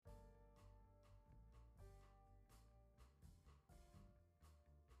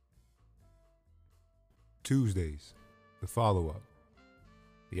Tuesdays, the follow-up.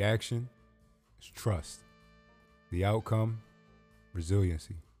 The action is trust. The outcome,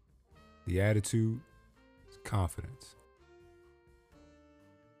 resiliency. The attitude is confidence.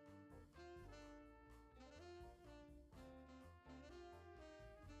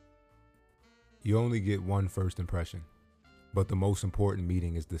 You only get one first impression, but the most important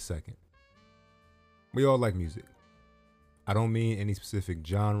meeting is the second. We all like music. I don't mean any specific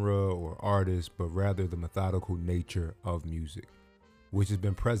genre or artist, but rather the methodical nature of music, which has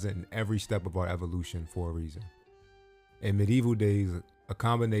been present in every step of our evolution for a reason. In medieval days, a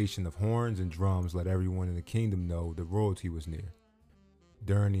combination of horns and drums let everyone in the kingdom know that royalty was near.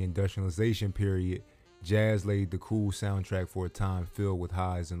 During the industrialization period, jazz laid the cool soundtrack for a time filled with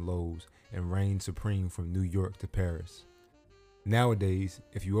highs and lows and reigned supreme from New York to Paris. Nowadays,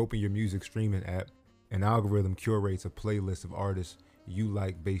 if you open your music streaming app, an algorithm curates a playlist of artists you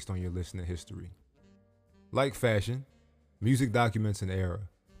like based on your listening history. Like fashion, music documents an era,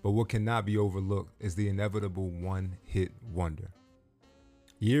 but what cannot be overlooked is the inevitable one-hit wonder.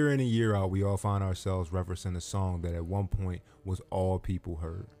 Year in and year out, we all find ourselves referencing a song that at one point was all people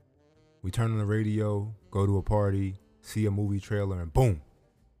heard. We turn on the radio, go to a party, see a movie trailer, and boom,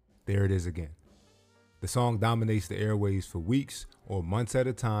 there it is again. The song dominates the airwaves for weeks or months at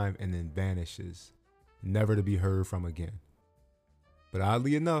a time and then vanishes, never to be heard from again. But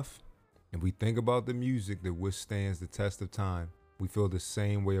oddly enough, if we think about the music that withstands the test of time, we feel the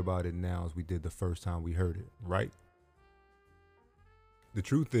same way about it now as we did the first time we heard it, right? The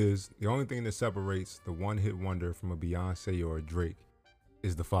truth is, the only thing that separates the one-hit wonder from a Beyonce or a Drake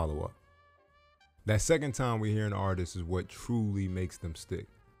is the follow-up. That second time we hear an artist is what truly makes them stick.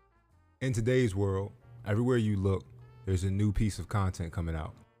 In today's world, everywhere you look, there's a new piece of content coming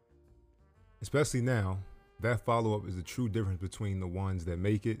out. Especially now, that follow-up is the true difference between the ones that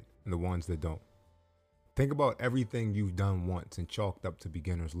make it and the ones that don't. Think about everything you've done once and chalked up to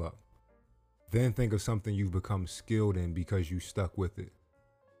beginner's luck. Then think of something you've become skilled in because you stuck with it.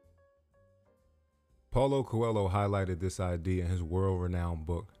 Paulo Coelho highlighted this idea in his world-renowned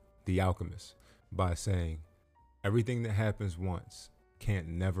book, The Alchemist, by saying, "Everything that happens once can't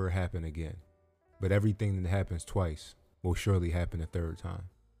never happen again, but everything that happens twice will surely happen a third time."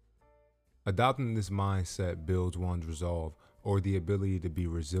 Adopting this mindset builds one's resolve or the ability to be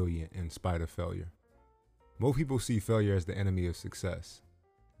resilient in spite of failure. Most people see failure as the enemy of success.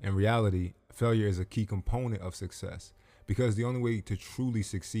 In reality, failure is a key component of success because the only way to truly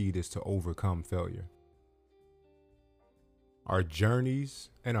succeed is to overcome failure. Our journeys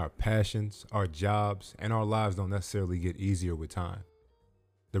and our passions, our jobs, and our lives don't necessarily get easier with time.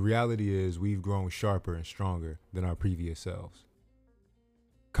 The reality is we've grown sharper and stronger than our previous selves.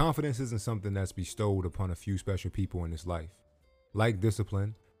 Confidence isn't something that's bestowed upon a few special people in this life. Like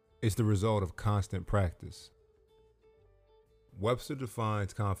discipline, it's the result of constant practice. Webster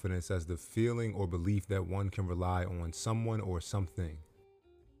defines confidence as the feeling or belief that one can rely on someone or something.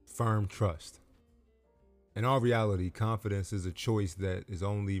 Firm trust. In our reality, confidence is a choice that is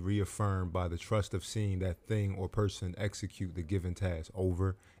only reaffirmed by the trust of seeing that thing or person execute the given task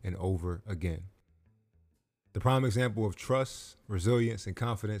over and over again. The prime example of trust, resilience, and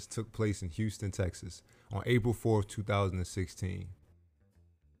confidence took place in Houston, Texas on April 4th, 2016.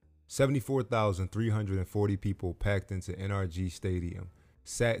 74,340 people packed into NRG Stadium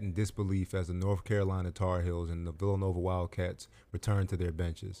sat in disbelief as the North Carolina Tar Heels and the Villanova Wildcats returned to their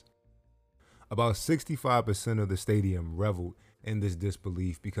benches. About 65% of the stadium reveled in this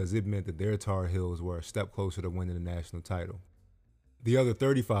disbelief because it meant that their Tar Heels were a step closer to winning the national title. The other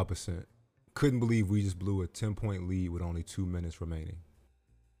 35% couldn't believe we just blew a 10-point lead with only 2 minutes remaining.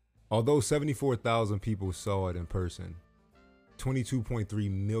 Although 74,000 people saw it in person, 22.3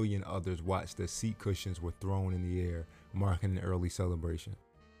 million others watched as seat cushions were thrown in the air, marking an early celebration.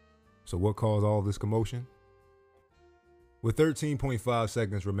 So what caused all this commotion? With 13.5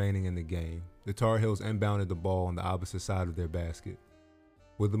 seconds remaining in the game, the Tar Heels inbounded the ball on the opposite side of their basket.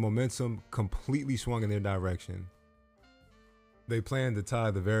 With the momentum completely swung in their direction, they planned to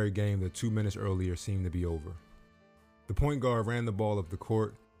tie the very game that 2 minutes earlier seemed to be over. The point guard ran the ball up the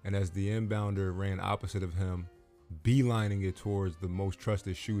court, and as the inbounder ran opposite of him, beelining it towards the most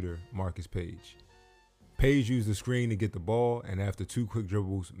trusted shooter, Marcus Page. Page used the screen to get the ball, and after 2 quick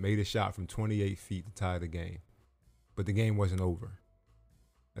dribbles, made a shot from 28 feet to tie the game. But the game wasn't over.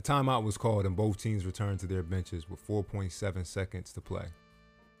 A timeout was called and both teams returned to their benches with 4.7 seconds to play.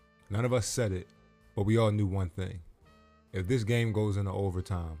 None of us said it, but we all knew one thing. If this game goes into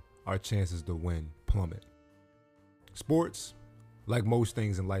overtime, our chances to win plummet. Sports, like most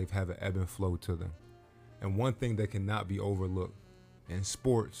things in life, have an ebb and flow to them. And one thing that cannot be overlooked in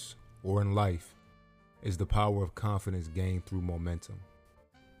sports or in life is the power of confidence gained through momentum.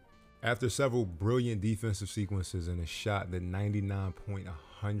 After several brilliant defensive sequences and a shot that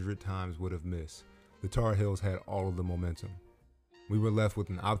 99.100 times would have missed, the Tar Heels had all of the momentum. We were left with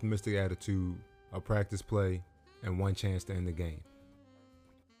an optimistic attitude, a practice play, and one chance to end the game.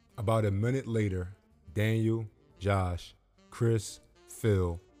 About a minute later, Daniel, Josh, Chris,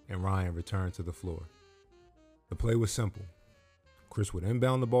 Phil, and Ryan returned to the floor. The play was simple. Chris would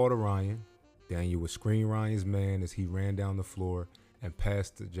inbound the ball to Ryan, Daniel would screen Ryan's man as he ran down the floor and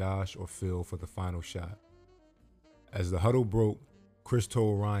passed to Josh or Phil for the final shot. As the huddle broke, Chris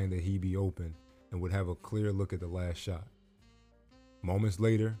told Ryan that he'd be open and would have a clear look at the last shot. Moments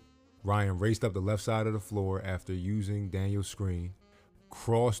later, Ryan raced up the left side of the floor after using Daniel's screen,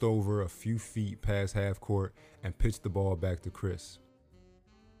 crossed over a few feet past half court, and pitched the ball back to Chris.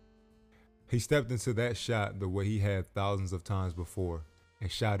 He stepped into that shot the way he had thousands of times before and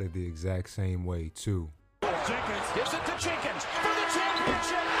shot it the exact same way too. Jenkins gives it to Jenkins for the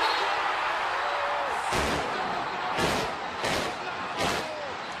championship.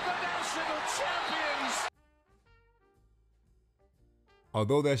 The national champions.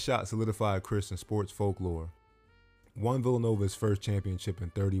 Although that shot solidified Chris in sports folklore, won Villanova's first championship in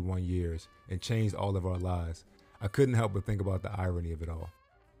 31 years, and changed all of our lives, I couldn't help but think about the irony of it all.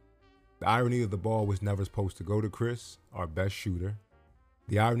 The irony that the ball was never supposed to go to Chris, our best shooter.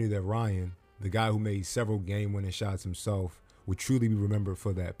 The irony that Ryan, the guy who made several game-winning shots himself, would truly be remembered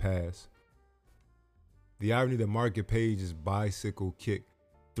for that pass. The irony that Marcus Page's bicycle kick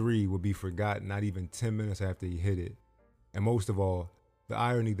 3 would be forgotten not even 10 minutes after he hit it. And most of all, the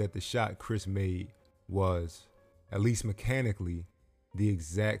irony that the shot Chris made was, at least mechanically, the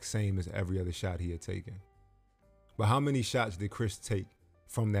exact same as every other shot he had taken. But how many shots did Chris take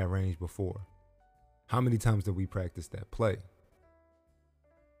from that range before? How many times did we practice that play?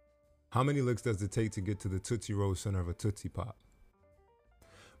 How many licks does it take to get to the Tootsie Roll center of a Tootsie Pop?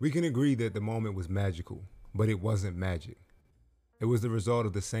 We can agree that the moment was magical, but it wasn't magic. It was the result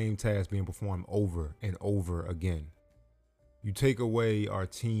of the same task being performed over and over again. You take away our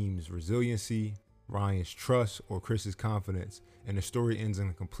team's resiliency, Ryan's trust, or Chris's confidence, and the story ends in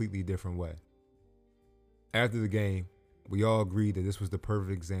a completely different way. After the game, we all agreed that this was the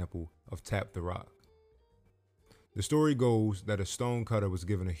perfect example of Tap the Rock. The story goes that a stone cutter was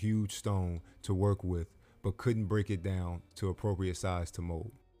given a huge stone to work with, but couldn't break it down to appropriate size to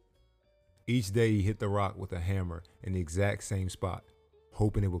mold. Each day he hit the rock with a hammer in the exact same spot,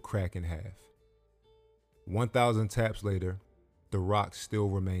 hoping it would crack in half. 1,000 taps later, the rock still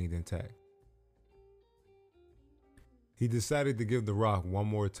remained intact. He decided to give the rock one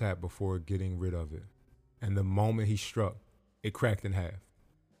more tap before getting rid of it, and the moment he struck, it cracked in half.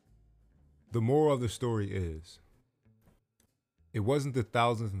 The moral of the story is, it wasn't the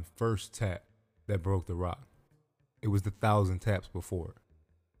 1,001st tap that broke the rock. It was the 1,000 taps before it.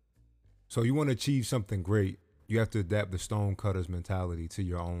 So you want to achieve something great, you have to adapt the stone cutter's mentality to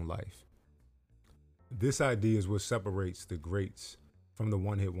your own life. This idea is what separates the greats from the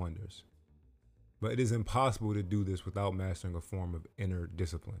one-hit wonders. But it is impossible to do this without mastering a form of inner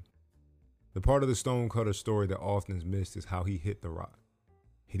discipline. The part of the stone cutter story that often is missed is how he hit the rock.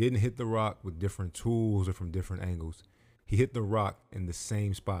 He didn't hit the rock with different tools or from different angles. He hit the rock in the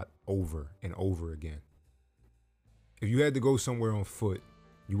same spot over and over again. If you had to go somewhere on foot,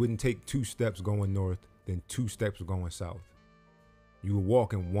 you wouldn't take 2 steps going north, then 2 steps going south. You would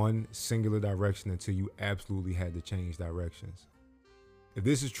walk in one singular direction until you absolutely had to change directions. If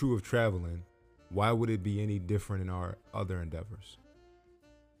this is true of traveling, why would it be any different in our other endeavors?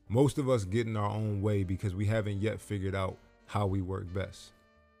 Most of us get in our own way because we haven't yet figured out how we work best.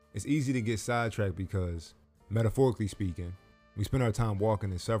 It's easy to get sidetracked because, metaphorically speaking, we spend our time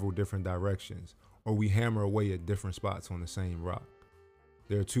walking in several different directions, or we hammer away at different spots on the same rock.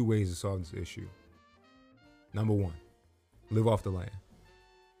 There are 2 ways to solve this issue. Number 1, live off the land.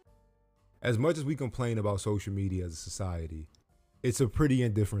 As much as we complain about social media as a society, it's a pretty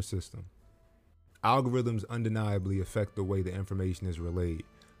indifferent system. Algorithms undeniably affect the way the information is relayed,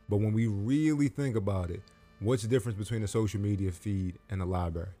 but when we really think about it, what's the difference between a social media feed and a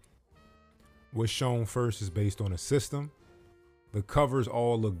library? What's shown first is based on a system. The covers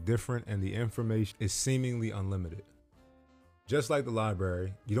all look different and the information is seemingly unlimited. Just like the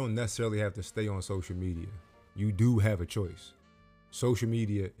library, you don't necessarily have to stay on social media. You do have a choice. Social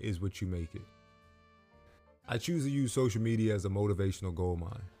media is what you make it. I choose to use social media as a motivational gold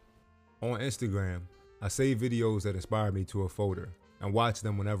mine. On Instagram, I save videos that inspire me to a folder and watch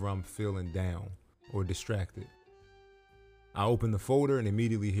them whenever I'm feeling down or distracted. I open the folder and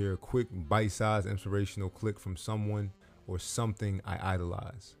immediately hear a quick bite-sized inspirational clip from someone or something I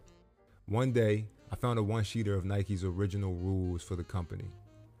idolize. One day, I found a one-sheeter of Nike's original rules for the company.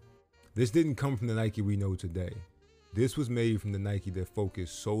 This didn't come from the Nike we know today. This was made from the Nike that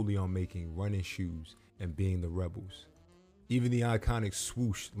focused solely on making running shoes and being the rebels. Even the iconic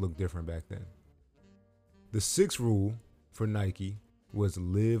swoosh looked different back then. The sixth rule for Nike was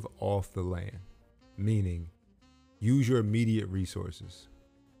live off the land, meaning use your immediate resources.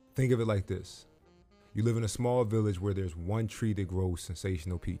 Think of it like this. You live in a small village where there's one tree that grows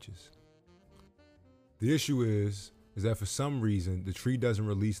sensational peaches. The issue is that for some reason, the tree doesn't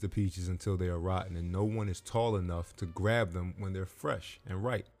release the peaches until they are rotten, and no one is tall enough to grab them when they're fresh and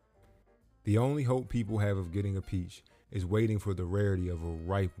ripe. The only hope people have of getting a peach is waiting for the rarity of a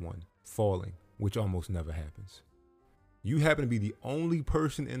ripe one falling, which almost never happens. You happen to be the only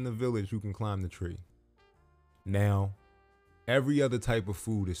person in the village who can climb the tree. Now, every other type of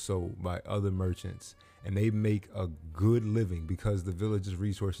food is sold by other merchants, and they make a good living because the village's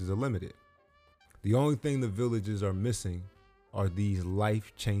resources are limited. The only thing the villagers are missing are these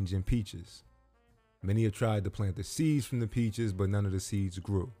life-changing peaches. Many have tried to plant the seeds from the peaches, but none of the seeds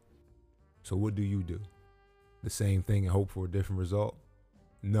grew. So what do? The same thing and hope for a different result?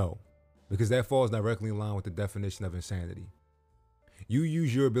 No, because that falls directly in line with the definition of insanity. You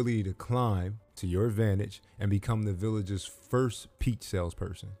use your ability to climb to your advantage and become the village's first peach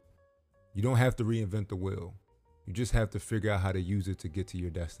salesperson. You don't have to reinvent the wheel. You just have to figure out how to use it to get to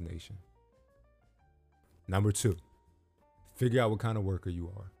your destination. Number 2, figure out what kind of worker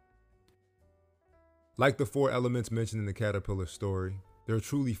you are. Like the 4 elements mentioned in the Caterpillar story, there are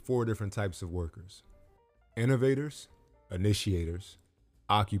truly 4 different types of workers: innovators, initiators,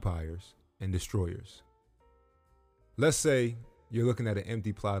 occupiers, and destroyers. Let's say you're looking at an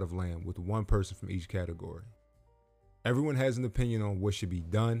empty plot of land with one person from each category. Everyone has an opinion on what should be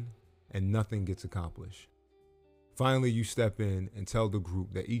done, and nothing gets accomplished. Finally, you step in and tell the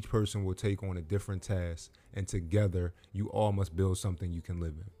group that each person will take on a different task, and together you all must build something you can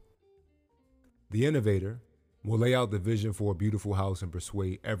live in. The innovator will lay out the vision for a beautiful house and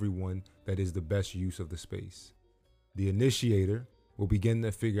persuade everyone that is the best use of the space. The initiator will begin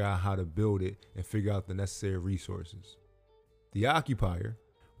to figure out how to build it and figure out the necessary resources. The occupier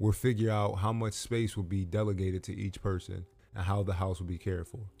will figure out how much space will be delegated to each person and how the house will be cared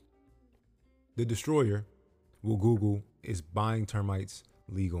for. The destroyer will Google, is buying termites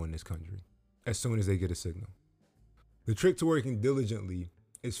legal in this country, as soon as they get a signal. The trick to working diligently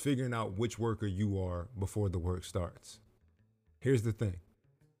is figuring out which worker you are before the work starts. Here's the thing.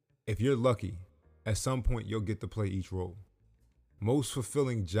 If you're lucky, at some point you'll get to play each role. Most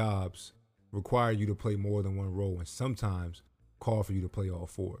fulfilling jobs require you to play more than one role and sometimes call for you to play all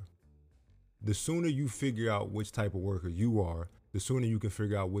 4. The sooner you figure out which type of worker you are, the sooner you can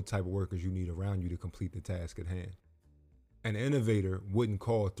figure out what type of workers you need around you to complete the task at hand. An innovator wouldn't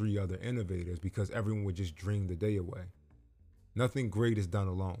call 3 other innovators because everyone would just dream the day away. Nothing great is done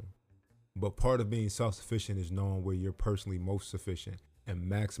alone, but part of being self-sufficient is knowing where you're personally most sufficient and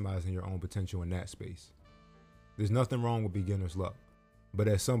maximizing your own potential in that space. There's nothing wrong with beginner's luck, but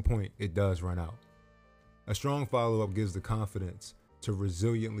at some point it does run out. A strong follow-up gives the confidence to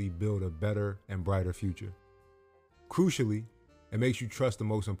resiliently build a better and brighter future. Crucially, it makes you trust the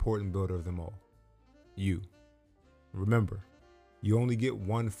most important builder of them all, you. Remember, you only get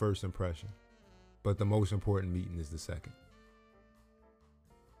one first impression, but the most important meeting is the second.